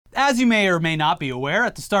As you may or may not be aware,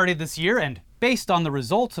 at the start of this year, and based on the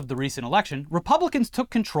results of the recent election, Republicans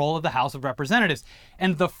took control of the House of Representatives.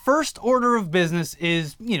 And the first order of business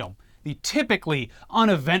is, the typically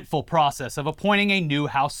uneventful process of appointing a new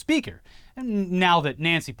House Speaker. And now that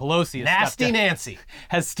Nancy Pelosi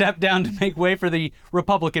has stepped down to make way for the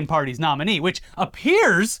Republican Party's nominee, which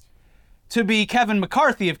appears to be Kevin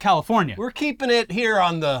McCarthy of California. We're keeping it here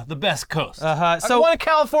on the best coast. So one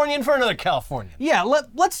Californian for another Californian. Yeah,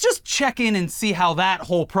 let's just check in and see how that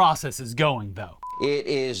whole process is going, though. It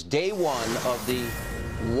is day one of the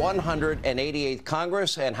 188th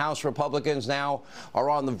Congress, and House Republicans now are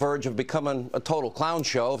on the verge of becoming a total clown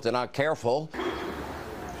show if they're not careful.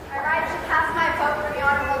 I rise to cast my vote for the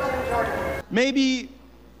Honorable Jim Jordan. Maybe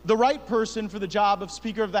the right person for the job of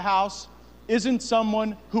Speaker of the House isn't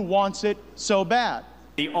someone who wants it so bad.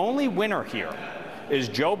 The only winner here is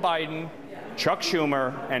Joe Biden, Chuck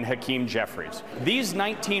Schumer, and Hakeem Jeffries. These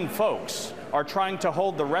 19 folks are trying to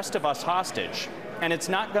hold the rest of us hostage, and it's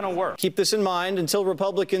not going to work. Keep this in mind. Until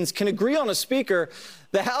Republicans can agree on a speaker,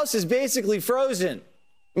 the House is basically frozen,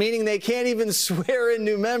 meaning they can't even swear in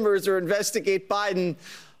new members or investigate Biden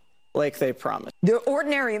like they promised. The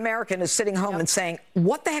ordinary American is sitting home and saying,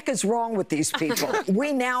 what the heck is wrong with these people?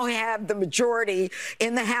 We now have the majority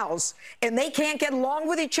in the House, and they can't get along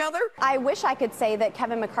with each other? I wish I could say that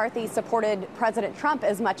Kevin McCarthy supported President Trump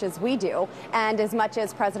as much as we do, and as much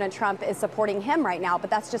as President Trump is supporting him right now, but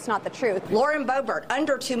that's just not the truth. Lauren Boebert,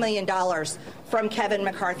 under $2 million from Kevin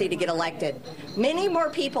McCarthy to get elected. Many more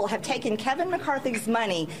people have taken Kevin McCarthy's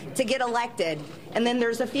money to get elected, and then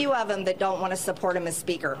there's a few of them that don't want to support him as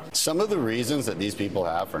Speaker. Some of the reasons that these people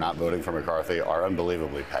have for not voting for McCarthy are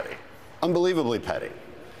unbelievably petty. Unbelievably petty.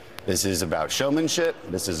 This is about showmanship.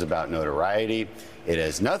 This is about notoriety. It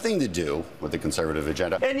has nothing to do with the conservative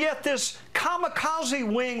agenda. And yet this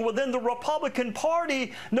kamikaze wing within the Republican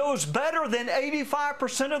Party knows better than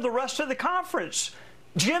 85% of the rest of the conference.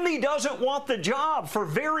 Jimmy doesn't want the job for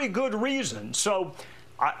very good reason. So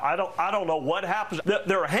I don't know what happens.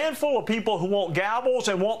 There are a handful of people who want gavels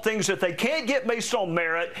and want things that they can't get based on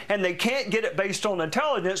merit, and they can't get it based on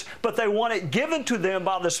intelligence, but they want it given to them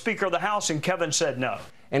by the Speaker of the House, and Kevin said no.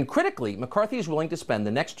 And critically, McCarthy is willing to spend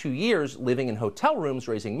the next 2 years living in hotel rooms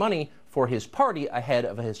raising money for his party ahead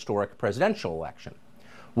of a historic presidential election.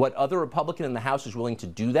 What other Republican in the House is willing to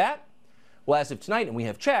do that? Well, as of tonight, and we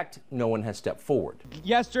have checked, no one has stepped forward.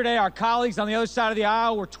 Yesterday, our colleagues on the other side of the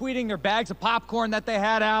aisle were tweeting their bags of popcorn that they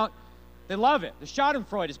had out. They love it. The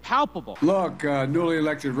schadenfreude is palpable. Look, newly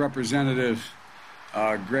elected Representative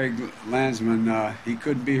Greg Landsman, he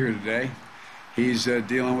couldn't be here today. He's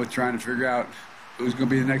dealing with trying to figure out who's going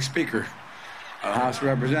to be the next Speaker of the House of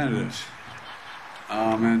Representatives.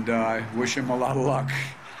 And I wish him a lot of luck.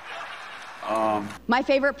 My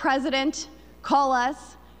favorite president, call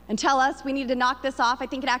us and tell us we need to knock this off. I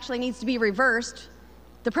think it actually needs to be reversed.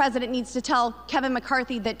 The president needs to tell Kevin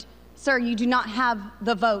McCarthy that, sir, you do not have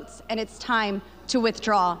the votes and it's time to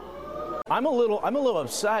withdraw. I'm a little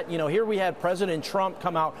upset. Here we had President Trump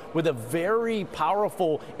come out with a very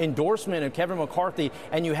powerful endorsement of Kevin McCarthy,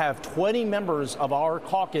 and you have 20 members of our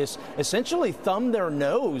caucus essentially thumb their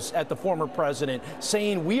nose at the former president,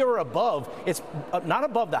 saying we are above. It's not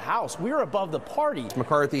above the House. We are above the party.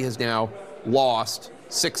 McCarthy has now lost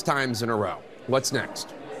 6 times in a row. What's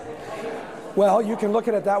next? Well, you can look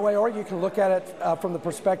at it that way, or you can look at it from the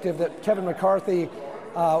perspective that Kevin McCarthy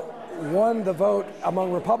won the vote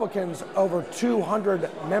among Republicans over 200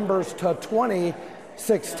 members to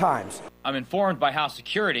 26 times. I'm informed by House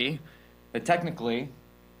Security that technically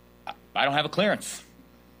I don't have a clearance.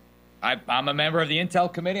 I'm a member of the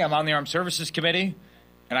Intel Committee, I'm on the Armed Services Committee,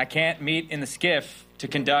 and I can't meet in the SCIF to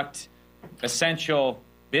conduct essential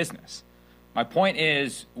business. My point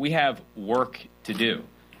is we have work to do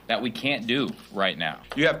that we can't do right now.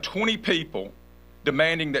 You have 20 people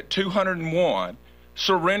demanding that 201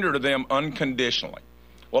 surrender to them unconditionally.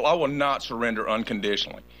 Well, I will not surrender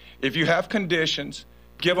unconditionally. If you have conditions,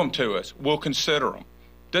 give them to us. We'll consider them.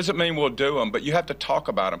 Doesn't mean we'll do them, but you have to talk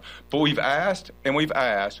about them. But we've asked,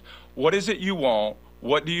 what is it you want?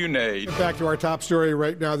 What do you need? Back to our top story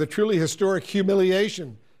right now, the truly historic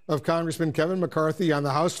humiliation of Congressman Kevin McCarthy on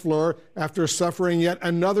the House floor after suffering yet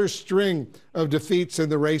another string of defeats in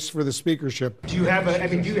the race for the speakership. Do you have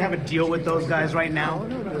a deal with those guys right now?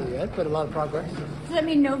 No, not really yet, but a lot of progress. Does that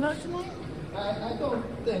mean no vote tonight? I don't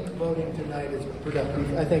think voting tonight is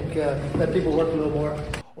productive. I think that people work a little more.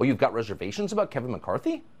 Oh, you've got reservations about Kevin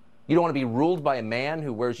McCarthy? You don't want to be ruled by a man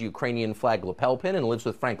who wears a Ukrainian flag lapel pin and lives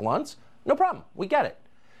with Frank Luntz? No problem. We get it.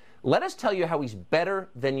 Let us tell you how he's better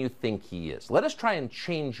than you think he is. Let us try and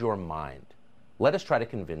change your mind. Let us try to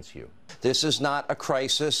convince you. This is not a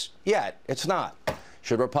crisis yet. It's not.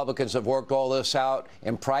 Should Republicans have worked all this out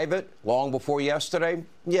in private long before yesterday?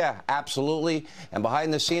 Yeah, absolutely. And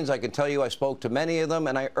behind the scenes, I can tell you I spoke to many of them,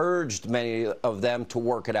 and I urged many of them to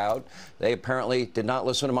work it out. They apparently did not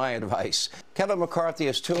listen to my advice. Kevin McCarthy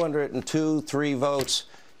has 203 votes.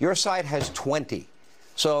 Your side has 20.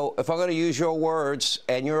 So if I'm going to use your words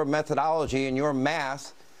and your methodology and your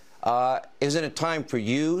math, isn't it time for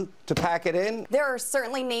you to pack it in? There are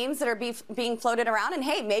certainly names that are being floated around, and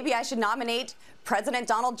hey, maybe I should nominate President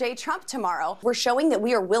Donald J. Trump tomorrow. We're showing that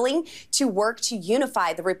we are willing to work to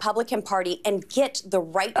unify the Republican Party and get the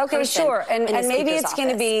right person. Okay, sure. And maybe it's going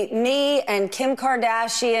to be me and Kim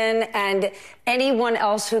Kardashian and anyone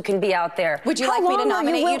else who can be out there. Would you like me to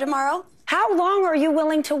nominate you tomorrow? How long are you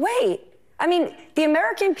willing to wait? I mean, the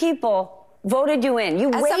American people voted you in. You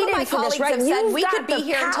As waited some of my for this, colleagues right? have said, You've we got could be the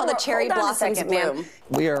here until the power. cherry Hold on a blossoms second, ma'am. bloom.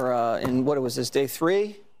 We are in, what was this, day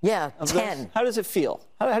 3? Yeah, of 10. this? How does it feel?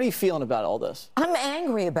 How are you feeling about all this? I'm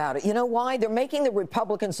angry about it. You know why? They're making the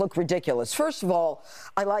Republicans look ridiculous. First of all,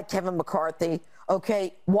 I like Kevin McCarthy.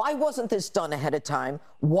 Okay, why wasn't this done ahead of time?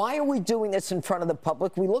 Why are we doing this in front of the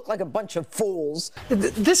public? We look like a bunch of fools.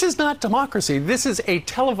 This is not democracy. This is a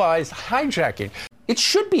televised hijacking. It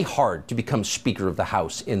should be hard to become Speaker of the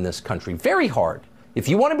House in this country. Very hard. If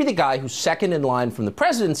you want to be the guy who's second in line from the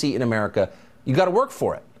presidency in America, you got to work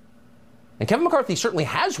for it. And Kevin McCarthy certainly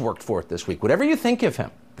has worked for it this week. Whatever you think of him,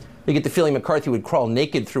 you get the feeling McCarthy would crawl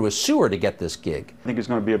naked through a sewer to get this gig. I think he's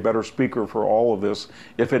going to be a better speaker for all of this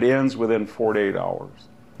if it ends within 4 to 8 hours.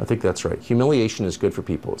 I think that's right. Humiliation is good for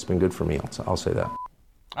people. It's been good for me. I'll say that.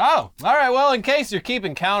 Oh, all right. Well, in case you're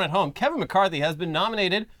keeping count at home, Kevin McCarthy has been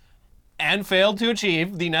nominated and failed to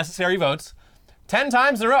achieve the necessary votes 10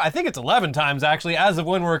 times in a row. I think it's 11 times, actually, as of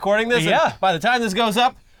when we're recording this. Yeah. And by the time this goes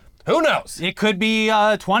up, who knows? It could be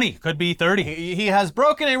 20, could be 30. He has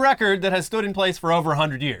broken a record that has stood in place for over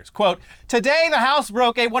 100 years. Quote, today the House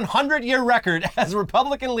broke a 100-year record as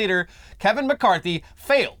Republican leader Kevin McCarthy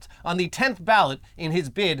failed on the 10th ballot in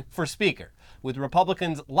his bid for Speaker. With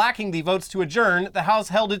Republicans lacking the votes to adjourn, the House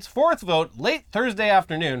held its 4th vote late Thursday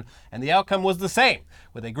afternoon, and the outcome was the same,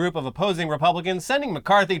 with a group of opposing Republicans sending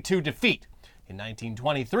McCarthy to defeat. In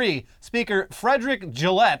 1923, Speaker Frederick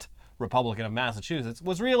Gillette, Republican of Massachusetts,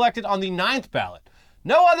 was reelected on the 9th ballot.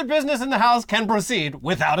 No other business in the House can proceed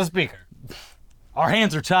without a Speaker. Our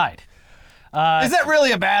hands are tied. Is that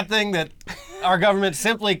really a bad thing that our government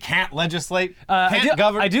simply can't legislate, can't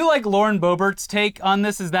govern? I do like Lauren Boebert's take on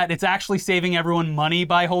this, is that it's actually saving everyone money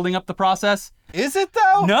by holding up the process. Is it,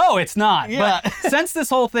 though? No, it's not. Yeah. But since this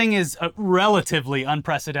whole thing is relatively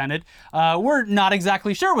unprecedented, we're not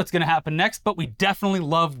exactly sure what's going to happen next, but we definitely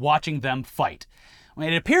love watching them fight.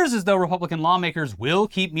 It appears as though Republican lawmakers will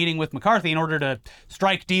keep meeting with McCarthy in order to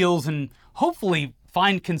strike deals and hopefully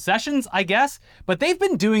find concessions, I guess. But they've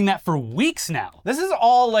been doing that for weeks now. This is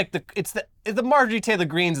all like it's the Marjorie Taylor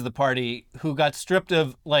Greens of the party who got stripped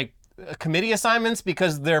of like committee assignments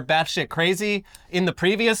because they're batshit crazy in the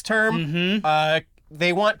previous term. Mm-hmm.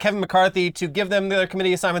 They want Kevin McCarthy to give them their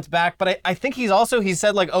committee assignments back, but I think he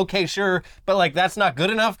said like, okay, sure, but like that's not good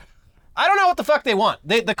enough. I don't know what the fuck they want.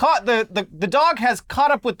 The dog has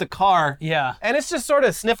caught up with the car. Yeah. And it's just sort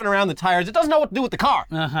of sniffing around the tires. It doesn't know what to do with the car.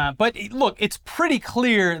 But look, it's pretty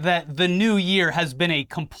clear that the new year has been a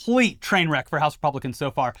complete train wreck for House Republicans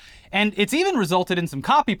so far. And it's even resulted in some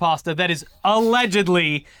copy pasta that is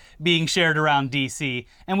allegedly being shared around D.C.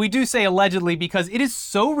 And we do say allegedly because it is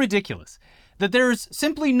so ridiculous that there's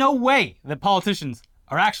simply no way that politicians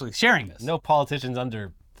are actually sharing this. No politicians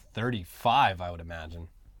under 35, I would imagine.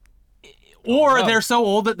 Or they're so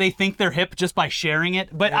old that they think they're hip just by sharing it.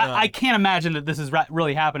 But yeah. I can't imagine that this is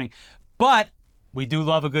really happening. But we do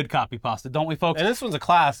love a good copy pasta, don't we, folks? And this one's a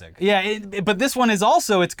classic. Yeah, but this one is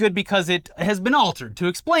also, it's good because it has been altered to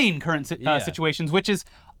explain current situations, which is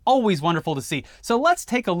always wonderful to see. So let's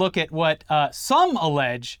take a look at what some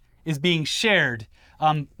allege is being shared.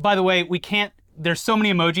 By the way, there's so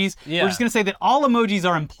many emojis. Yeah. We're just going to say that all emojis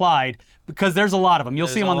are implied because there's a lot of them. You'll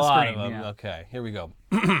see them on the screen. Yeah. Okay, here we go.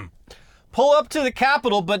 Pull up to the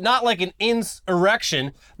Capitol, but not like an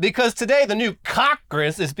insurrection, because today the new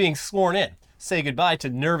Congress is being sworn in. Say goodbye to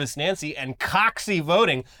Nervous Nancy and Coxie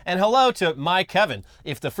voting, and hello to My Kevin,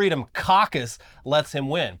 if the Freedom Caucus lets him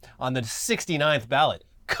win on the 69th ballot.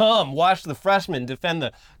 Come, watch the freshmen defend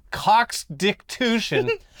the Cox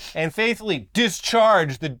dictation and faithfully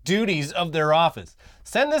discharge the duties of their office.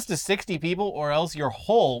 Send this to 60 people or else your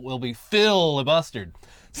hole will be filibustered.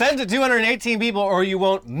 Send to 218 people or you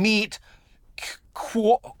won't meet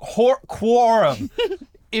quorum.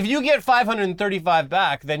 If you get 535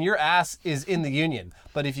 back, then your ass is in the union.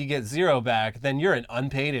 But if you get 0 back, then you're an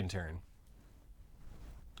unpaid intern.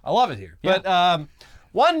 I love it here. Yeah. But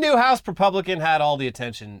one new House Republican had all the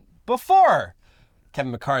attention before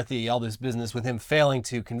Kevin McCarthy, all this business with him failing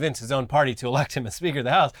to convince his own party to elect him as Speaker of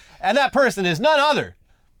the House. And that person is none other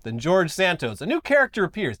than George Santos. A new character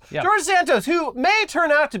appears. Yeah. George Santos, who may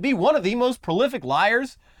turn out to be one of the most prolific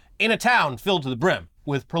liars in a town filled to the brim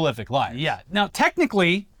with prolific liars. Yeah. Now,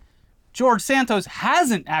 technically, George Santos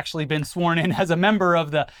hasn't actually been sworn in as a member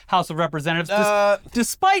of the House of Representatives,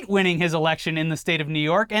 despite winning his election in the state of New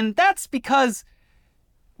York. And that's because,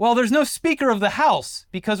 well, there's no Speaker of the House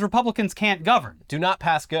because Republicans can't govern. Do not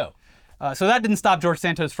pass go. So that didn't stop George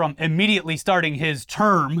Santos from immediately starting his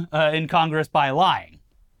term in Congress by lying,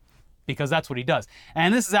 because that's what he does.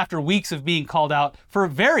 And this is after weeks of being called out for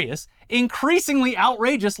various increasingly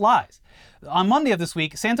outrageous lies. On Monday of this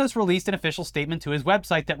week, Santos released an official statement to his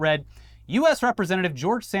website that read, U.S. Representative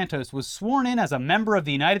George Santos was sworn in as a member of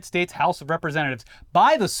the United States House of Representatives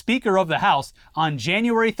by the Speaker of the House on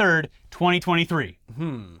January 3rd, 2023.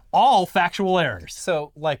 All factual errors.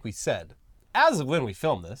 So, like we said, as of when we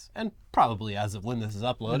film this, and probably as of when this is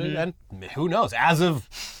uploaded, and who knows, as of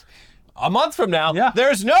a month from now,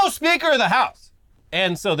 there's no Speaker of the House.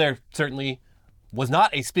 And so there certainly was not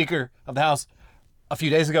a Speaker of the House a few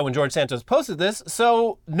days ago when George Santos posted this,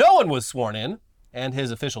 so no one was sworn in, and his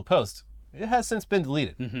official post, it has since been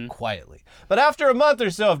deleted, quietly. But after a month or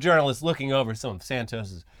so of journalists looking over some of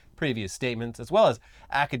Santos's previous statements, as well as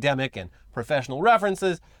academic and professional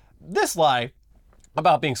references, this lie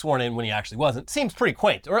about being sworn in when he actually wasn't seems pretty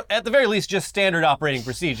quaint, or at the very least just standard operating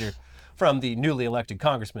procedure from the newly elected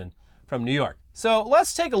congressman from New York. So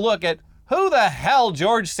let's take a look at who the hell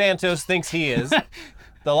George Santos thinks he is,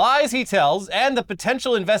 the lies he tells, and the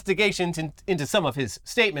potential investigations into some of his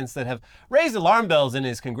statements that have raised alarm bells in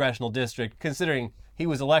his congressional district, considering he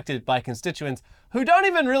was elected by constituents who don't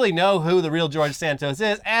even really know who the real George Santos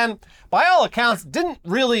is, and by all accounts didn't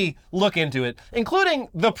really look into it, including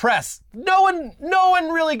the press. No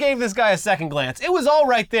one really gave this guy a second glance. It was all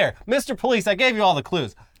right there. Mr. Police, I gave you all the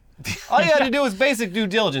clues. All you had to do was basic due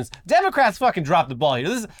diligence. Democrats fucking dropped the ball here.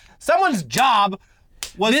 This is someone's job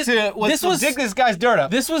was to dig this guy's dirt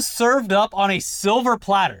up. This was served up on a silver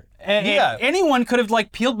platter. Anyone could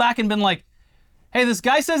have peeled back and been like, hey, this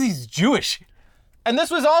guy says he's Jewish. And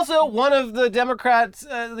this was also one of the Democrats,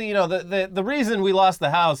 the reason we lost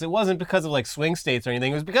the House, it wasn't because of swing states or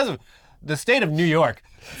anything. It was because of the state of New York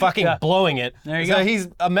fucking blowing it. There you go. He's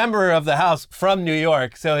a member of the House from New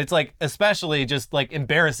York. So it's especially just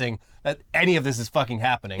embarrassing that any of this is fucking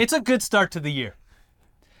happening. It's a good start to the year.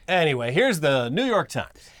 Anyway, here's the New York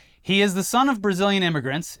Times. He is the son of Brazilian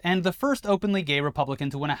immigrants and the first openly gay Republican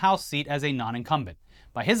to win a House seat as a non-incumbent.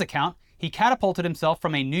 By his account, he catapulted himself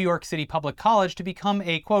from a New York City public college to become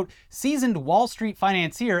a, quote, seasoned Wall Street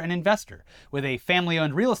financier and investor, with a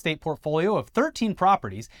family-owned real estate portfolio of 13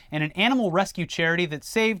 properties and an animal rescue charity that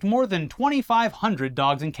saved more than 2,500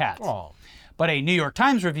 dogs and cats. Aww. But a New York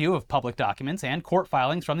Times review of public documents and court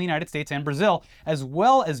filings from the United States and Brazil, as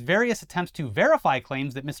well as various attempts to verify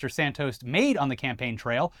claims that Mr. Santos made on the campaign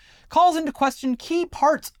trail, calls into question key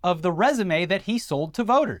parts of the resume that he sold to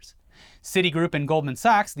voters. Citigroup and Goldman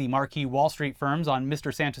Sachs, the marquee Wall Street firms on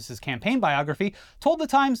Mr. Santos's campaign biography, told the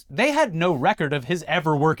Times they had no record of his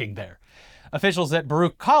ever working there. Officials at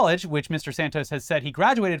Baruch College, which Mr. Santos has said he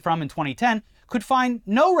graduated from in 2010, could find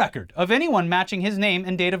no record of anyone matching his name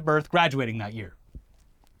and date of birth graduating that year.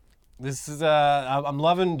 This is, I'm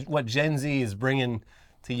loving what Gen Z is bringing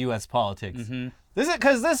to U.S. politics. This is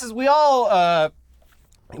because we all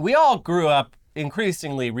grew up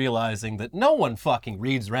increasingly realizing that no one fucking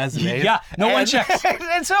reads resumes. Yeah, no one checks.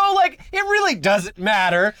 And so, it really doesn't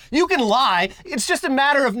matter. You can lie. It's just a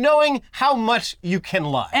matter of knowing how much you can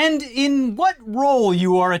lie. And in what role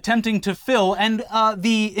you are attempting to fill and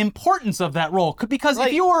the importance of that role. Because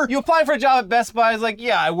if you apply for a job at Best Buy, it's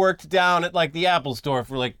I worked down at the Apple store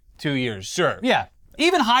for 2 years. Sure. Yeah.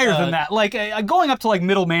 Even higher than that, going up to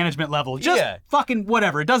middle management level, just fucking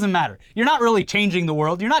whatever, it doesn't matter. You're not really changing the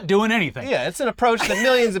world, you're not doing anything. Yeah, it's an approach that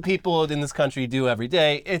millions of people in this country do every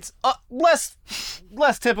day. It's less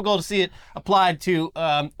typical to see it applied to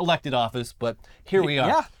elected office, but here we are.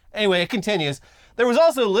 Yeah. Anyway, it continues. There was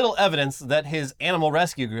also little evidence that his animal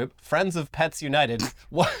rescue group, Friends of Pets United,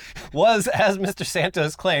 was, as Mr.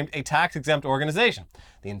 Santos claimed, a tax-exempt organization.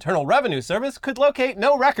 The Internal Revenue Service could locate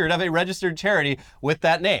no record of a registered charity with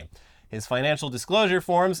that name. His financial disclosure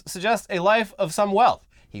forms suggest a life of some wealth.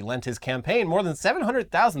 He lent his campaign more than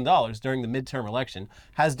 $700,000 during the midterm election,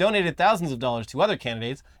 has donated thousands of dollars to other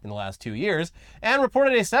candidates in the last 2 years, and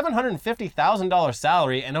reported a $750,000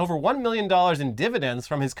 salary and over $1 million in dividends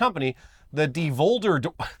from his company, the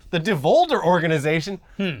DeVolder organization.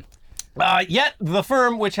 Yet the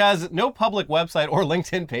firm, which has no public website or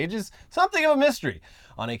LinkedIn page, is something of a mystery.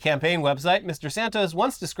 On a campaign website, Mr. Santos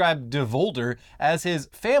once described DeVolder as his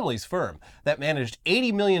family's firm that managed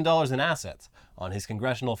 $80 million in assets. On his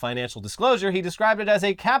congressional financial disclosure, he described it as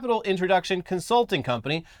a capital introduction consulting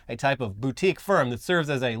company, a type of boutique firm that serves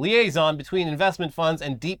as a liaison between investment funds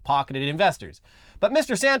and deep-pocketed investors. But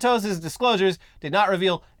Mr. Santos' disclosures did not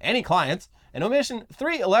reveal any clients, an omission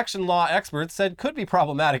 3 election law experts said could be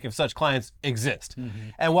problematic if such clients exist.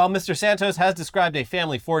 And while Mr. Santos has described a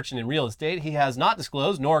family fortune in real estate, he has not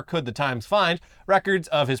disclosed, nor could the Times find, records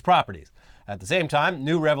of his properties. At the same time,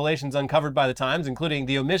 new revelations uncovered by the Times, including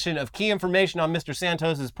the omission of key information on Mr.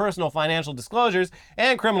 Santos' personal financial disclosures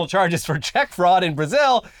and criminal charges for check fraud in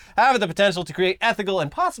Brazil, have the potential to create ethical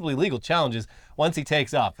and possibly legal challenges once he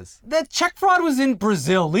takes office. That check fraud was in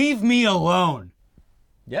Brazil. Leave me alone.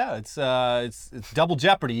 Yeah, it's double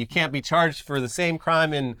jeopardy. You can't be charged for the same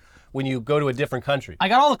crime when you go to a different country. I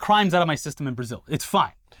got all the crimes out of my system in Brazil. It's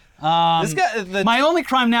fine. My only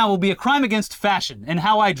crime now will be a crime against fashion and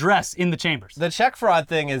how I dress in the chambers. The check fraud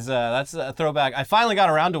thing is that's a throwback. I finally got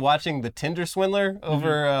around to watching The Tinder Swindler over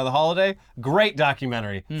the holiday. Great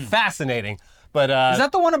documentary, fascinating. But is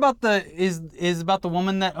that the one about is about the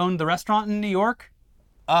woman that owned the restaurant in New York?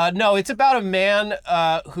 No, it's about a man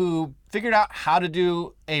who figured out how to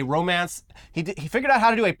do a romance. He figured out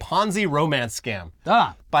how to do a Ponzi romance scam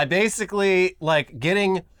by basically like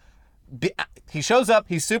getting. He shows up,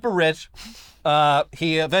 he's super rich.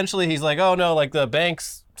 He's like, oh no, like the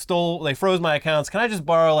banks they froze my accounts. Can I just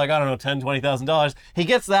borrow like, I don't know, $10,000, $20,000? He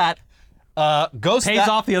gets that, ghosts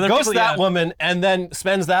that woman, and then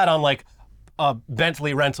spends that on like a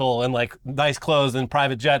Bentley rental and like nice clothes and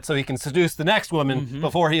private jet so he can seduce the next woman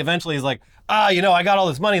before he eventually is like, I got all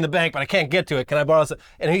this money in the bank, but I can't get to it. Can I borrow some?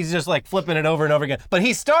 And he's just like flipping it over and over again. But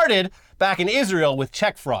he started back in Israel with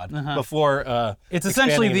check fraud before. It's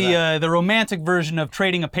essentially the romantic version of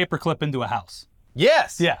trading a paperclip into a house.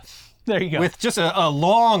 Yes. Yeah. There you go. With just a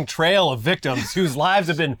long trail of victims whose lives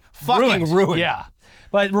have been fucking ruined. Yeah.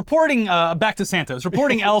 But reporting, back to Santos,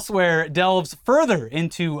 reporting elsewhere delves further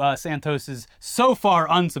into Santos's so far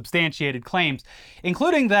unsubstantiated claims,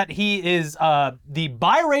 including that he is the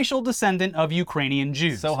biracial descendant of Ukrainian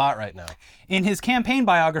Jews. So hot right now. In his campaign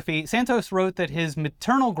biography, Santos wrote that his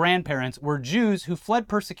maternal grandparents were Jews who fled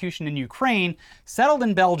persecution in Ukraine, settled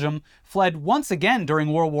in Belgium, fled once again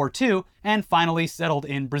during World War II, and finally settled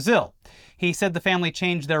in Brazil. He said the family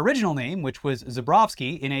changed their original name, which was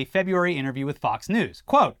Zabrowski, in a February interview with Fox News.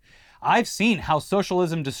 Quote, I've seen how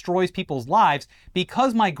socialism destroys people's lives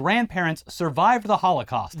because my grandparents survived the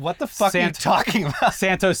Holocaust. What the fuck are you talking about?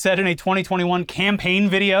 Santos said in a 2021 campaign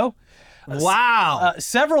video. Wow.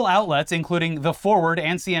 Several outlets, including The Forward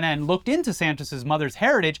and CNN, looked into Santos's mother's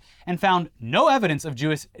heritage and found no evidence of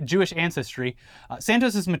Jewish ancestry.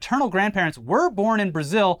 Santos's maternal grandparents were born in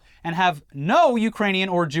Brazil and have no Ukrainian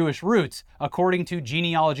or Jewish roots, according to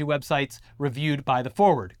genealogy websites reviewed by The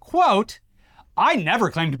Forward. Quote, I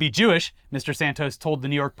never claimed to be Jewish, Mr. Santos told the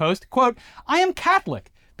New York Post. Quote, I am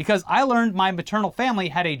Catholic. Because I learned my maternal family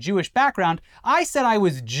had a Jewish background, I said I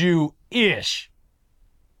was Jew-ish.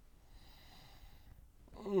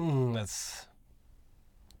 That's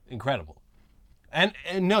incredible. And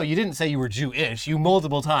no, you didn't say you were Jewish. You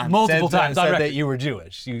multiple times said that you were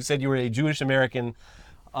Jewish. You said you were a Jewish American.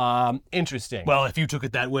 Interesting. Well, if you took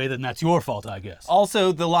it that way, then that's your fault, I guess.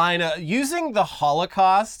 Also, the line, using the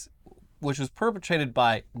Holocaust, which was perpetrated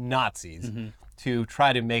by Nazis, to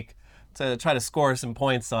try to score some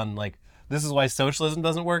points on, like, this is why socialism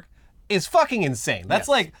doesn't work, is fucking insane. That's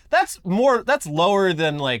that's lower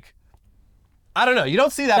than, like, I don't know. You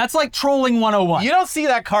don't see that. That's like trolling 101. You don't see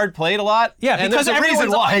that card played a lot. Yeah, and because there's a reason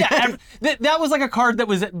why. That was like a card that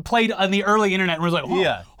was played on the early internet and was like,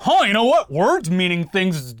 you know what? Words meaning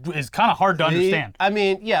things is kind of hard to understand. I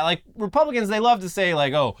mean, yeah, like Republicans, they love to say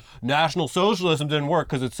like, oh, National Socialism didn't work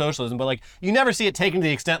because it's socialism. But like, you never see it taken to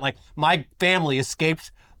the extent like my family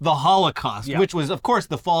escaped the Holocaust, which was, of course,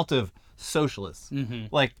 the fault of socialists.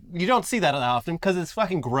 Like, you don't see that often because it's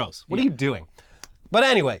fucking gross. What are you doing? But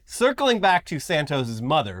anyway, circling back to Santos's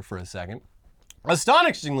mother for a second,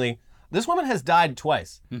 astonishingly, this woman has died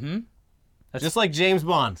twice. Just like James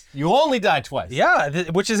Bond. You only die twice. Yeah,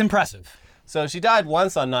 which is impressive. So she died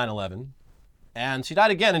once on 9/11, And she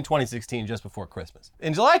died again in 2016, just before Christmas.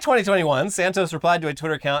 In July 2021, Santos replied to a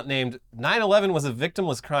Twitter account named 9/11 was a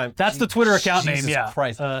victimless crime. That's the Twitter account Jesus name, yeah.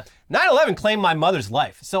 Christ. 9/11 claimed my mother's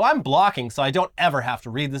life, so I'm blocking so I don't ever have to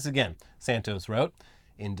read this again, Santos wrote.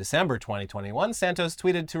 In December 2021, Santos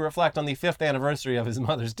tweeted to reflect on the 5th anniversary of his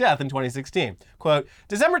mother's death in 2016. Quote,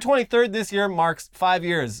 December 23rd this year marks 5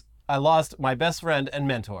 years I lost my best friend and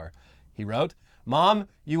mentor. He wrote, Mom,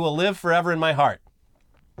 you will live forever in my heart.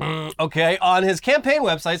 Okay, on his campaign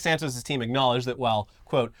website, Santos' team acknowledged that while,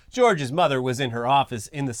 quote, George's mother was in her office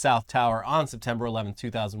in the South Tower on September 11,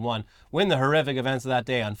 2001, when the horrific events of that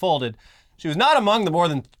day unfolded, she was not among the more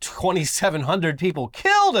than 2,700 people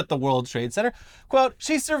killed at the World Trade Center. Quote,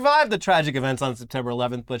 she survived the tragic events on September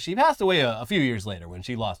 11th, but she passed away a few years later when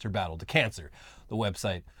she lost her battle to cancer,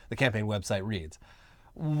 the campaign website reads.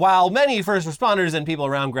 While many first responders and people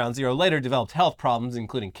around Ground Zero later developed health problems,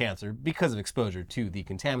 including cancer, because of exposure to the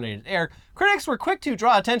contaminated air, critics were quick to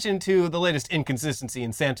draw attention to the latest inconsistency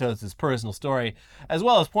in Santos' personal story, as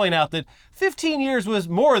well as point out that 15 years was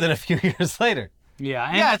more than a few years later.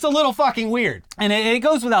 Yeah, it's a little fucking weird. And it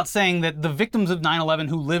goes without saying that the victims of 9/11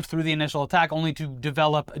 who lived through the initial attack only to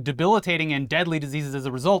develop debilitating and deadly diseases as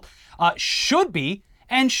a result should be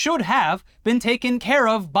and should have been taken care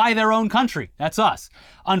of by their own country. That's us.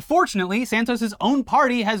 Unfortunately, Santos' own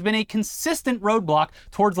party has been a consistent roadblock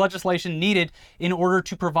towards legislation needed in order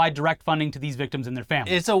to provide direct funding to these victims and their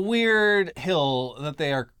families. It's a weird hill that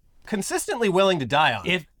they are consistently willing to die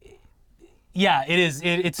on. Yeah, it is.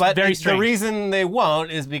 It's but very strange. The reason they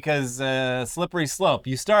won't is because slippery slope.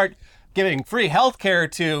 You start giving free health care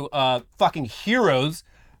to fucking heroes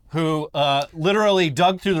who literally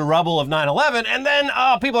dug through the rubble of 9/11, and then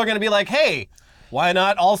people are going to be like, hey, why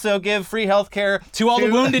not also give free health care to all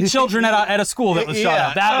the wounded children at a school that was shot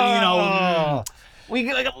up? That,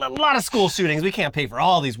 we a lot of school shootings. We can't pay for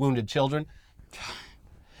all these wounded children.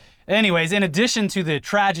 Anyways, in addition to the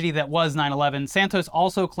tragedy that was 9/11, Santos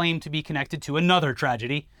also claimed to be connected to another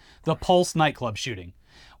tragedy, the Pulse nightclub shooting.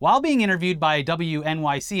 While being interviewed by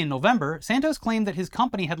WNYC in November, Santos claimed that his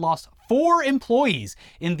company had lost 4 employees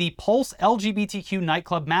in the Pulse LGBTQ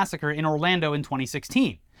nightclub massacre in Orlando in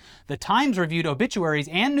 2016. The Times reviewed obituaries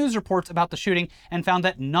and news reports about the shooting and found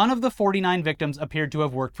that none of the 49 victims appeared to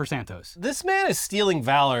have worked for Santos. This man is stealing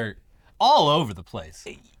valor all over the place.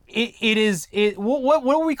 What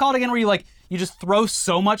do we call it again? Where you just throw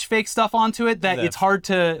so much fake stuff onto it that it's hard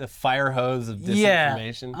to... The fire hose of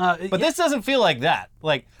disinformation. But this doesn't feel like that.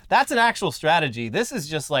 Like, that's an actual strategy. This is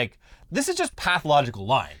just pathological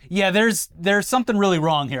lying. Yeah, there's something really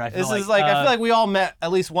wrong here, I feel like. I feel like we all met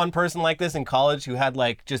at least one person like this in college who had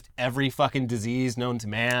just every fucking disease known to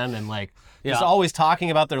man and just always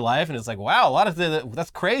talking about their life, and it's like, wow, a lot of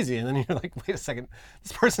that's crazy. And then you're like, wait a second,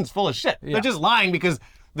 this person's full of shit. Yeah. They're just lying because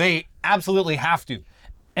they absolutely have to.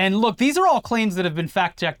 And look, these are all claims that have been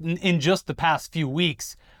fact-checked in just the past few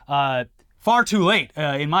weeks. Far too late,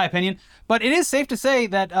 in my opinion. But it is safe to say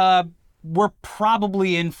that we're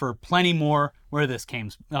probably in for plenty more where this came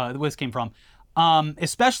from.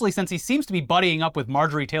 Especially since he seems to be buddying up with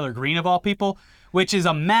Marjorie Taylor Greene, of all people, which is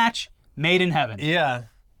a match made in heaven. Yeah.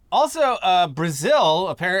 Also, Brazil,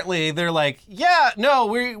 apparently, they're like, yeah, no,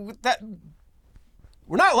 we're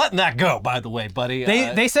not letting that go, by the way, buddy.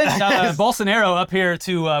 They sent Bolsonaro up here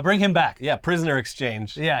to bring him back. Yeah, prisoner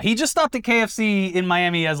exchange. Yeah, he just stopped at KFC in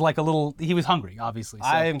Miami as he was hungry, obviously. So.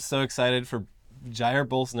 I am so excited for Jair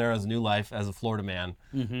Bolsonaro's new life as a Florida man.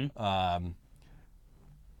 Mm-hmm.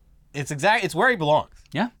 It's where he belongs.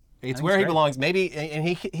 Yeah. It's where he belongs. Maybe, and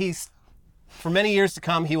he's for many years to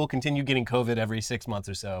come, he will continue getting COVID every 6 months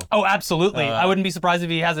or so. Oh, absolutely. I wouldn't be surprised if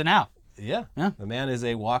he has it now. Yeah. The man is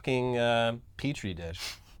a walking petri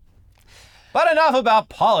dish. But enough about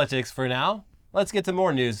politics for now. Let's get to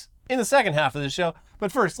more news in the second half of the show.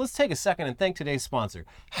 But first, let's take a second and thank today's sponsor,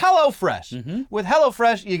 HelloFresh. Mm-hmm. With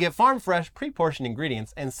HelloFresh, you get farm-fresh, pre-portioned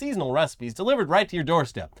ingredients and seasonal recipes delivered right to your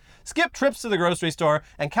doorstep. Skip trips to the grocery store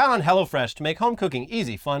and count on HelloFresh to make home cooking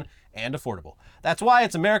easy, fun, and affordable. That's why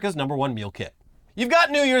it's America's #1 meal kit. You've got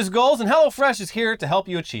New Year's goals, and HelloFresh is here to help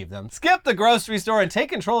you achieve them. Skip the grocery store and take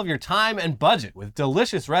control of your time and budget with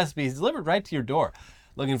delicious recipes delivered right to your door.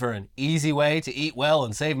 Looking for an easy way to eat well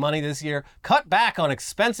and save money this year? Cut back on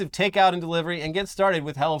expensive takeout and delivery and get started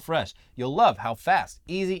with HelloFresh. You'll love how fast,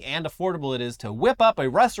 easy, and affordable it is to whip up a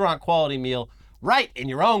restaurant-quality meal right in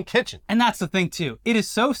your own kitchen. And that's the thing, too. It is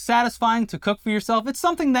so satisfying to cook for yourself. It's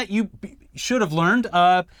something that you should have learned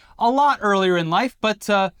a lot earlier in life, but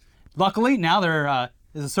luckily now there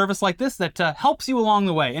is a service like this that helps you along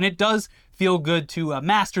the way, and it does feel good to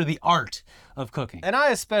master the art of cooking. And I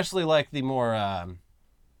especially like the more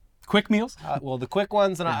Quick meals? Well, the quick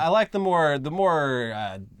ones, and I like the more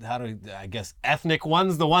ethnic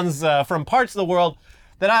ones, the ones from parts of the world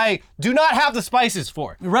that I do not have the spices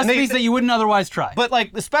for. Recipes that you wouldn't otherwise try. But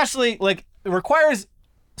especially it requires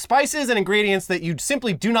spices and ingredients that you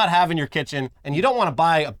simply do not have in your kitchen, and you don't want to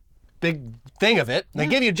buy a big thing of it. They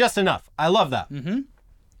give you just enough. I love that. Mm-hmm.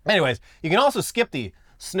 Anyways, you can also skip the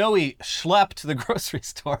snowy schlep to the grocery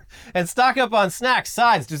store and stock up on snacks,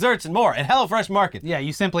 sides, desserts, and more at HelloFresh Market. Yeah,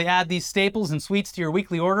 you simply add these staples and sweets to your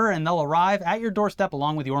weekly order, and they'll arrive at your doorstep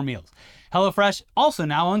along with your meals. HelloFresh also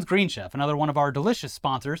now owns Green Chef, another one of our delicious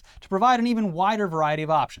sponsors, to provide an even wider variety of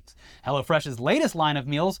options. HelloFresh's latest line of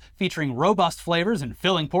meals, featuring robust flavors and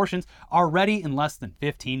filling portions, are ready in less than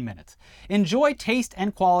 15 minutes. Enjoy taste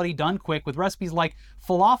and quality done quick with recipes like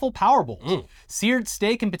falafel power bowls, seared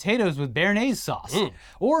steak and potatoes with béarnaise sauce,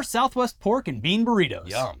 or Southwest pork and bean burritos.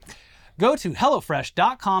 Yum. Go to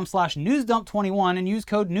HelloFresh.com/NewsDump21 and use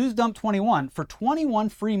code NewsDump21 for 21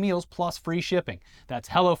 free meals plus free shipping. That's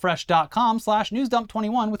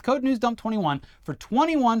HelloFresh.com/NewsDump21 with code NewsDump21 for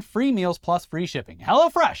 21 free meals plus free shipping.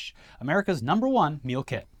 HelloFresh, America's #1 meal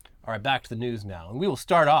kit. All right, back to the news now. And we will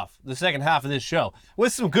start off the second half of this show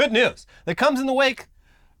with some good news that comes in the wake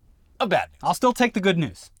of bad news. I'll still take the good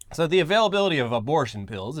news. So the availability of abortion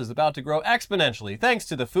pills is about to grow exponentially thanks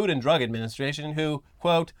to the Food and Drug Administration who,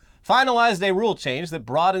 quote, finalized a rule change that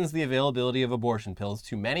broadens the availability of abortion pills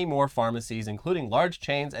to many more pharmacies, including large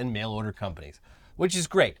chains and mail-order companies, which is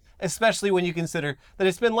great, especially when you consider that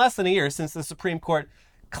it's been less than a year since the Supreme Court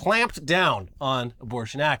clamped down on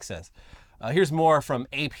abortion access. Here's more from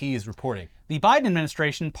AP's reporting. The Biden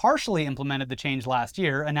administration partially implemented the change last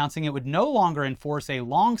year, announcing it would no longer enforce a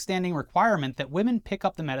long-standing requirement that women pick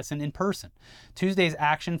up the medicine in person. Tuesday's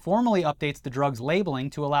action formally updates the drug's labeling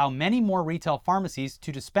to allow many more retail pharmacies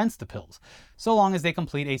to dispense the pills, so long as they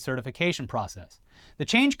complete a certification process. The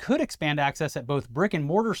change could expand access at both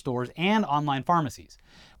brick-and-mortar stores and online pharmacies.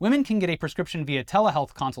 Women can get a prescription via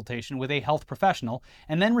telehealth consultation with a health professional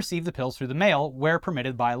and then receive the pills through the mail where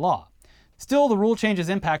permitted by law. Still, the rule change's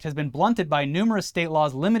impact has been blunted by numerous state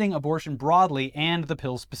laws limiting abortion broadly and the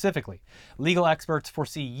pills specifically. Legal experts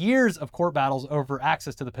foresee years of court battles over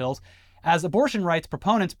access to the pills as abortion rights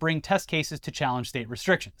proponents bring test cases to challenge state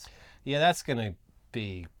restrictions. Yeah, that's going to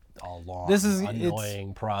be a long,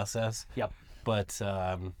 annoying process. Yep. But,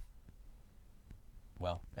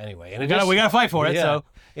 well, anyway. We gotta fight for it, so.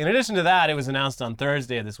 In addition to that, it was announced on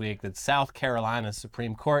Thursday of this week that South Carolina's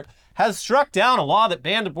Supreme Court has struck down a law that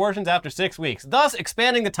banned abortions after 6 weeks, thus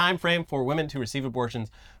expanding the time frame for women to receive abortions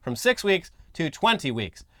from 6 weeks to 20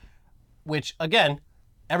 weeks. Which, again,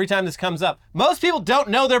 every time this comes up, most people don't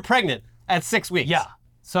know they're pregnant at 6 weeks. Yeah.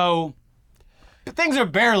 So things are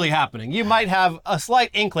barely happening. You might have a slight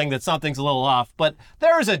inkling that something's a little off, but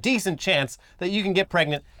there is a decent chance that you can get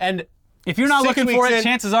pregnant. And if you're not looking for it,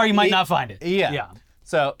 chances are you might not find it. Yeah.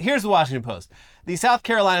 So here's the Washington Post. The South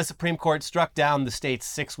Carolina Supreme Court struck down the state's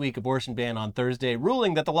 6-week abortion ban on Thursday,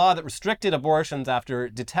 ruling that the law that restricted abortions after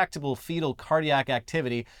detectable fetal cardiac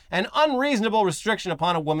activity an unreasonable restriction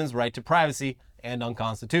upon a woman's right to privacy and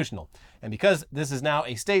unconstitutional. And because this is now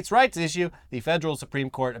a states' rights issue, the federal Supreme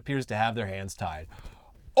Court appears to have their hands tied.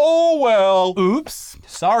 Oh, well. Oops.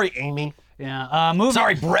 Sorry, Amy. Yeah.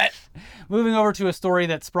 Sorry, Brett. Moving over to a story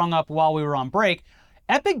that sprung up while we were on break.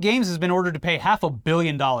 Epic Games has been ordered to pay $500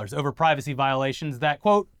 million over privacy violations that,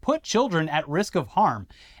 quote, put children at risk of harm,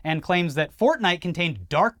 and claims that Fortnite contained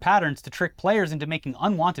dark patterns to trick players into making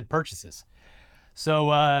unwanted purchases. So,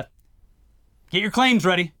 get your claims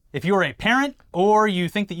ready if you're a parent or you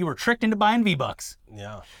think that you were tricked into buying V-Bucks.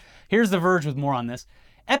 Yeah. Here's The Verge with more on this.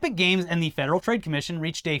 Epic Games and the Federal Trade Commission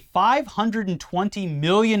reached a $520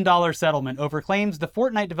 million settlement over claims the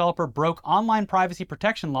Fortnite developer broke online privacy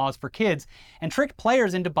protection laws for kids and tricked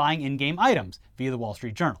players into buying in-game items, via the Wall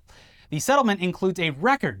Street Journal. The settlement includes a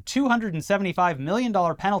record $275 million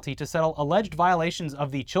penalty to settle alleged violations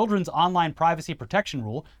of the Children's Online Privacy Protection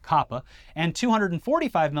Rule, COPPA, and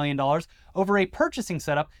 $245 million over a purchasing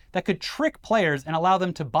setup that could trick players and allow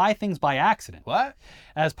them to buy things by accident. What?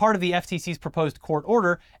 As part of the FTC's proposed court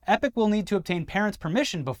order, Epic will need to obtain parents'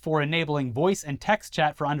 permission before enabling voice and text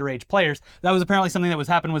chat for underage players. That was apparently something that was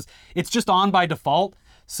happening, was it's just on by default.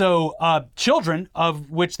 So children,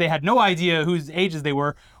 of which they had no idea whose ages they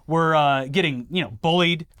were getting,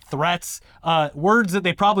 bullied, threats, words that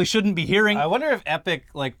they probably shouldn't be hearing. I wonder if Epic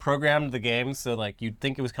programmed the game so you'd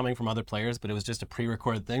think it was coming from other players, but it was just a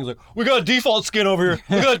pre-recorded thing. It was we got a default skin over here.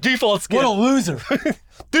 We got a default skin. What a loser.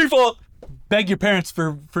 Default. Beg your parents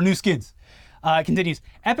for new skins. It continues,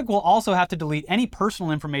 Epic will also have to delete any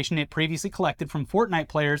personal information it previously collected from Fortnite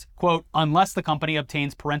players, quote, unless the company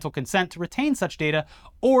obtains parental consent to retain such data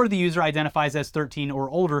or the user identifies as 13 or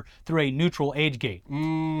older through a neutral age gate.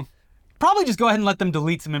 Probably just go ahead and let them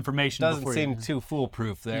delete some information. Doesn't seem too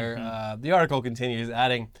foolproof there. The article continues,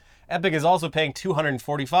 adding, Epic is also paying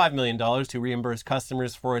 $245 million to reimburse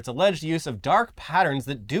customers for its alleged use of dark patterns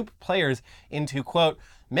that dupe players into, quote,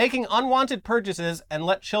 making unwanted purchases and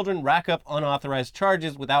let children rack up unauthorized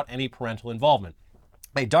charges without any parental involvement.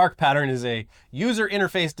 A dark pattern is a user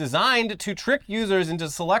interface designed to trick users into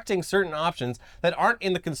selecting certain options that aren't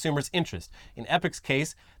in the consumer's interest. In Epic's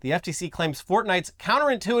case, the FTC claims Fortnite's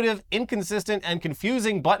counterintuitive, inconsistent, and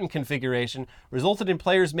confusing button configuration resulted in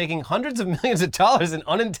players making hundreds of millions of dollars in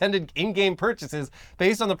unintended in-game purchases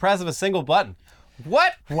based on the press of a single button.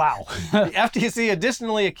 What? Wow. The FTC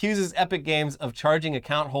additionally accuses Epic Games of charging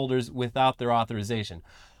account holders without their authorization.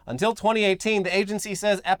 Until 2018, the agency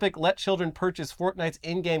says Epic let children purchase Fortnite's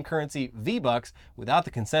in-game currency V-Bucks without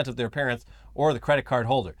the consent of their parents or the credit card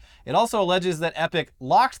holder. It also alleges that Epic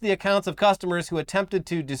locked the accounts of customers who attempted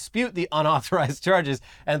to dispute the unauthorized charges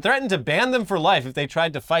and threatened to ban them for life if they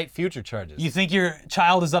tried to fight future charges. You think your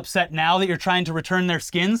child is upset now that you're trying to return their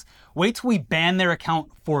skins? Wait till we ban their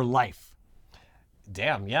account for life.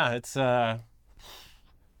 Damn, yeah, it's,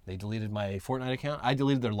 they deleted my Fortnite account. I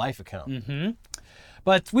deleted their life account.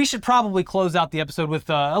 But we should probably close out the episode with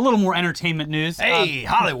a little more entertainment news. Hey,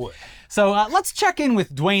 Hollywood. So let's check in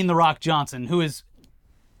with Dwayne "The Rock" Johnson, who is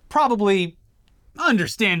probably,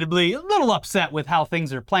 understandably, a little upset with how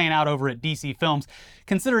things are playing out over at DC Films,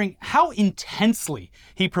 considering how intensely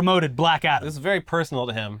he promoted Black Adam. This is very personal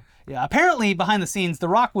to him. Yeah, apparently, behind the scenes, The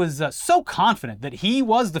Rock was so confident that he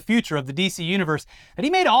was the future of the DC universe that he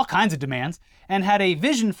made all kinds of demands and had a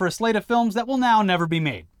vision for a slate of films that will now never be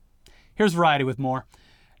made. Here's Variety with more.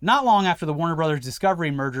 Not long after the Warner Brothers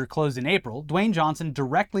Discovery merger closed in April, Dwayne Johnson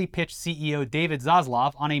directly pitched CEO David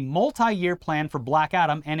Zaslav on a multi-year plan for Black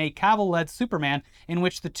Adam and a Cavill-led Superman in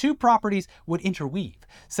which the two properties would interweave,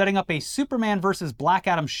 setting up a Superman versus Black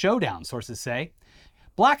Adam showdown, sources say.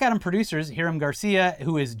 Black Adam producers Hiram Garcia,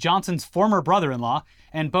 who is Johnson's former brother-in-law,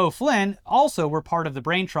 and Beau Flynn also were part of the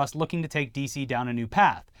brain trust looking to take DC down a new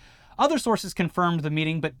path. Other sources confirmed the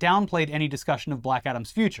meeting but downplayed any discussion of Black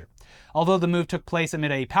Adam's future. Although the move took place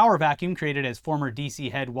amid a power vacuum created as former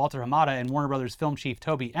DC head Walter Hamada and Warner Brothers film chief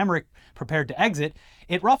Toby Emmerich prepared to exit,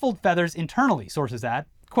 it ruffled feathers internally, sources add.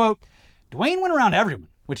 Quote, Dwayne went around everyone,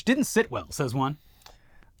 which didn't sit well, says one.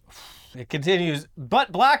 It continues,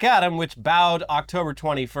 but Black Adam, which bowed October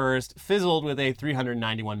 21st, fizzled with a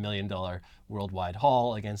 $391 million worldwide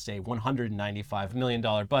haul against a $195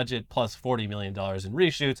 million budget plus $40 million in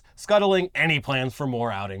reshoots, scuttling any plans for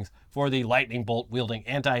more outings for the lightning bolt-wielding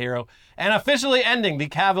anti-hero and officially ending the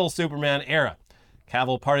Cavill Superman era.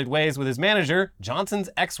 Cavill parted ways with his manager, Johnson's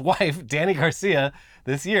ex-wife, Dani Garcia,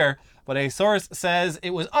 this year, but a source says it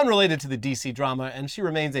was unrelated to the DC drama and she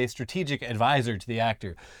remains a strategic advisor to the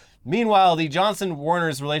actor. Meanwhile, the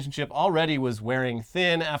Johnson-Warner's relationship already was wearing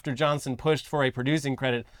thin after Johnson pushed for a producing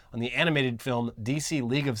credit on the animated film DC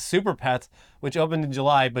League of Super Pets, which opened in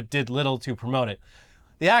July but did little to promote it.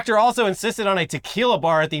 The actor also insisted on a tequila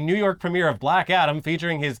bar at the New York premiere of Black Adam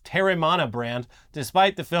featuring his Teremana brand,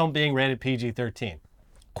 despite the film being rated PG-13.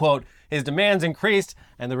 Quote, his demands increased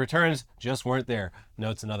and the returns just weren't there,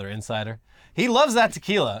 notes another insider. He loves that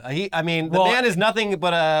tequila. The man is nothing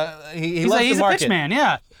but he loves he's the market. He's a pitch man,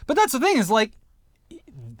 yeah. But that's the thing is, like,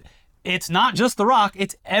 it's not just The Rock.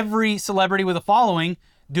 It's every celebrity with a following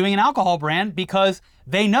doing an alcohol brand because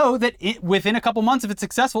they know that within a couple months, if it's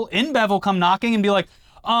successful, InBev will come knocking and be like,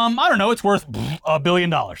 I don't know, it's worth $1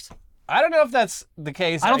 billion. I don't know if that's the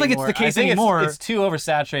case I don't think it's the case anymore. It's too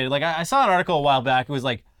oversaturated. Like, I saw an article a while back. It was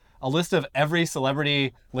like a list of every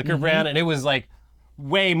celebrity liquor brand, and it was like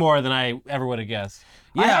way more than I ever would have guessed.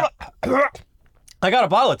 Yeah. I got a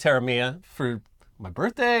bottle of Teremana for my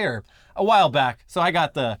birthday or a while back. So I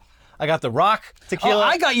got the Rock tequila. Oh,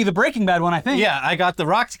 I got you the Breaking Bad one, I think. Yeah, I got the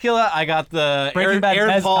Rock tequila. I got the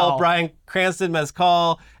Aaron Paul, Bryan Cranston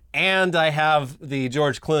mezcal, and I have the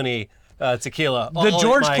George Clooney tequila. The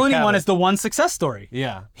George Clooney one is the one success story.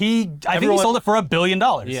 Yeah. I think he sold it for $1 billion.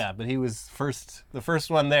 Yeah, but he was the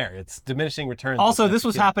first one there. It's diminishing returns. Also, this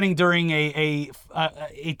was happening during a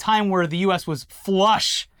time where the U.S. was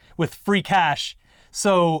flush with free cash.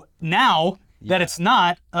 So now that it's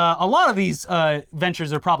not, a lot of these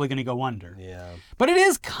ventures are probably going to go under. Yeah. But it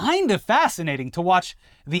is kind of fascinating to watch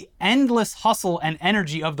the endless hustle and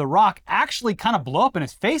energy of The Rock actually kind of blow up in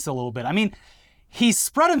his face a little bit. I mean, he's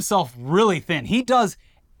spread himself really thin. He does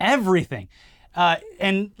everything.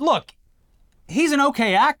 And look, he's an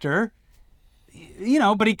okay actor. you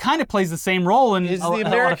know, but he kind of plays the same role in Is a the lot of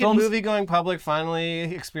American films. movie going public finally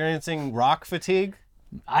experiencing rock fatigue?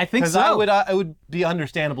 I think so. Because it would be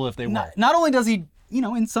understandable if they were. Not only does he, you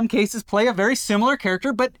know, in some cases play a very similar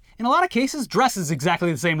character, but in a lot of cases dresses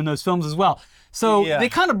exactly the same in those films as well. So they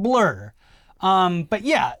kind of blur. But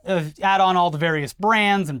yeah, add on all the various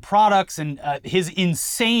brands and products and his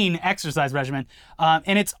insane exercise regimen,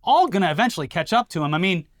 and it's all going to eventually catch up to him. I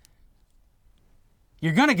mean,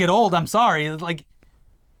 you're going to get old. I'm sorry. Like,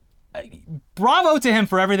 bravo to him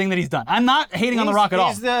for everything that he's done. I'm not hating on The Rock at all.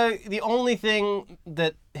 He's the only thing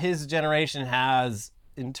that his generation has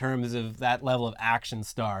in terms of that level of action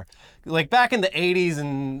star. Like back in the 80s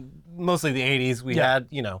and mostly the 80s, we had,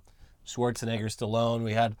 you know, Schwarzenegger, Stallone,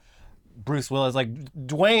 we had Bruce Willis. Like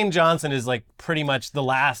Dwayne Johnson is like pretty much the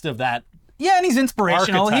last of that. Yeah, and he's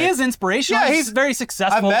inspirational. Archetype. He is inspirational. Yeah, he's very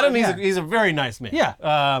successful. I've met him. but, He's a very nice man. Yeah.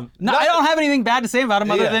 No, I don't have anything bad to say about him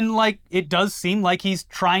other Yeah. than, like, it does seem like he's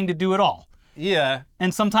trying to do it all. Yeah.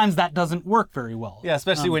 And sometimes that doesn't work very well. Yeah,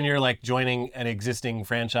 especially when you're like joining an existing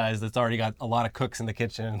franchise that's already got a lot of cooks in the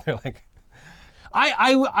kitchen, and they're like,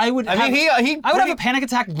 I would I mean, I would have a panic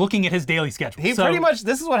attack looking at his daily schedule. He pretty much,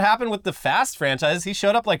 this is what happened with the Fast franchise. He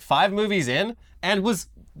showed up like 5 movies in and was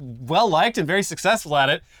well liked and very successful at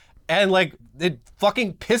it. And like, it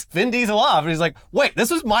fucking pissed Vin Diesel off. And he's like, wait,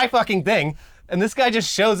 this was my fucking thing. And this guy just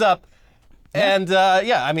shows up. And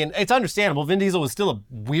yeah, I mean, it's understandable. Vin Diesel was still a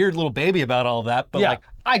weird little baby about all of that. But like,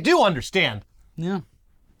 I do understand. Yeah.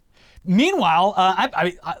 Meanwhile,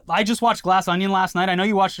 I just watched Glass Onion last night. I know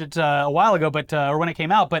you watched it a while ago, but or when it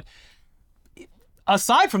came out. But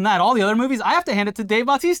aside from that, all the other movies, I have to hand it to Dave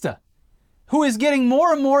Bautista, who is getting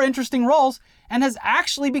more and more interesting roles and has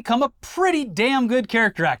actually become a pretty damn good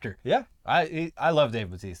character actor. Yeah, I love Dave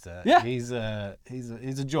Bautista. Yeah, he's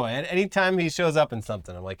a joy. And anytime he shows up in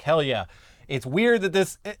something, I'm like, hell yeah. It's weird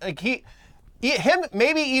that him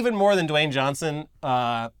maybe even more than Dwayne Johnson.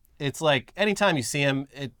 It's like anytime you see him,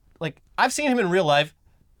 like I've seen him in real life.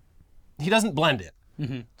 He doesn't blend it.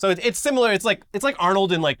 Mm-hmm. So it's similar. It's like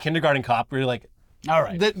Arnold in like Kindergarten Cop, where you're like, all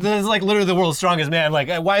right, this is like literally the world's strongest man. Like,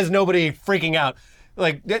 why is nobody freaking out?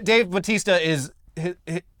 Like Dave Bautista is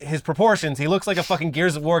his proportions. He looks like a fucking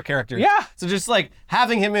Gears of War character. Yeah. So just like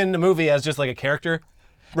having him in the movie as just like a character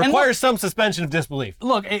requires some suspension of disbelief.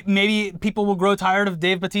 Look, maybe people will grow tired of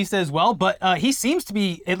Dave Bautista as well, but he seems to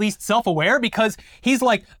be at least self-aware because he's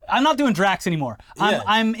like, I'm not doing Drax anymore.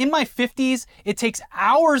 I'm in my 50s. It takes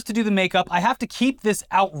hours to do the makeup. I have to keep this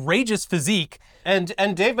outrageous physique. And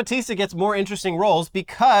Dave Bautista gets more interesting roles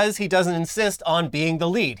because he doesn't insist on being the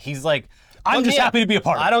lead. He's like, I'm just happy to be a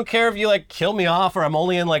part of it. I don't care if you like kill me off or I'm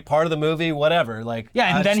only in like part of the movie, whatever. Like,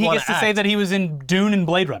 yeah, and then he gets to say that he was in Dune and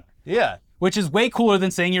Blade Runner. Yeah. Which is way cooler than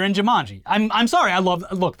saying you're in Jumanji. I'm sorry,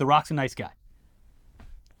 look, The Rock's a nice guy.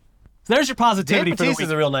 So there's your positivity Dave for the week.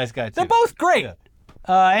 Bautista's a real nice guy too. They're both great.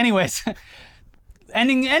 Yeah. Anyways,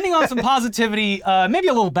 ending on some positivity, maybe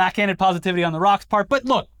a little backhanded positivity on The Rock's part, but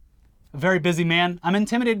look, a very busy man. I'm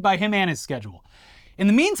intimidated by him and his schedule. In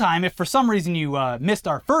the meantime, if for some reason you missed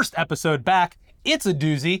our first episode back, it's a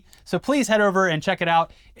doozy. So please head over and check it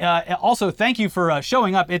out. Also, thank you for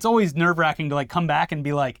showing up. It's always nerve-wracking to like come back and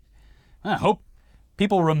be like, I hope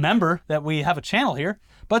people remember that we have a channel here.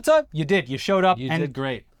 But you did. You showed up. You did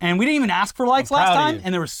great. And we didn't even ask for likes last time.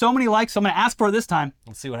 And there were so many likes, so I'm going to ask for it this time.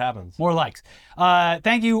 Let's see what happens. More likes.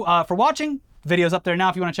 Thank you for watching. Video's up there now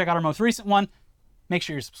if you want to check out our most recent one. Make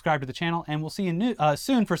sure you're subscribed to the channel, and we'll see you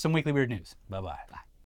soon for some Weekly Weird News. Bye-bye. Bye.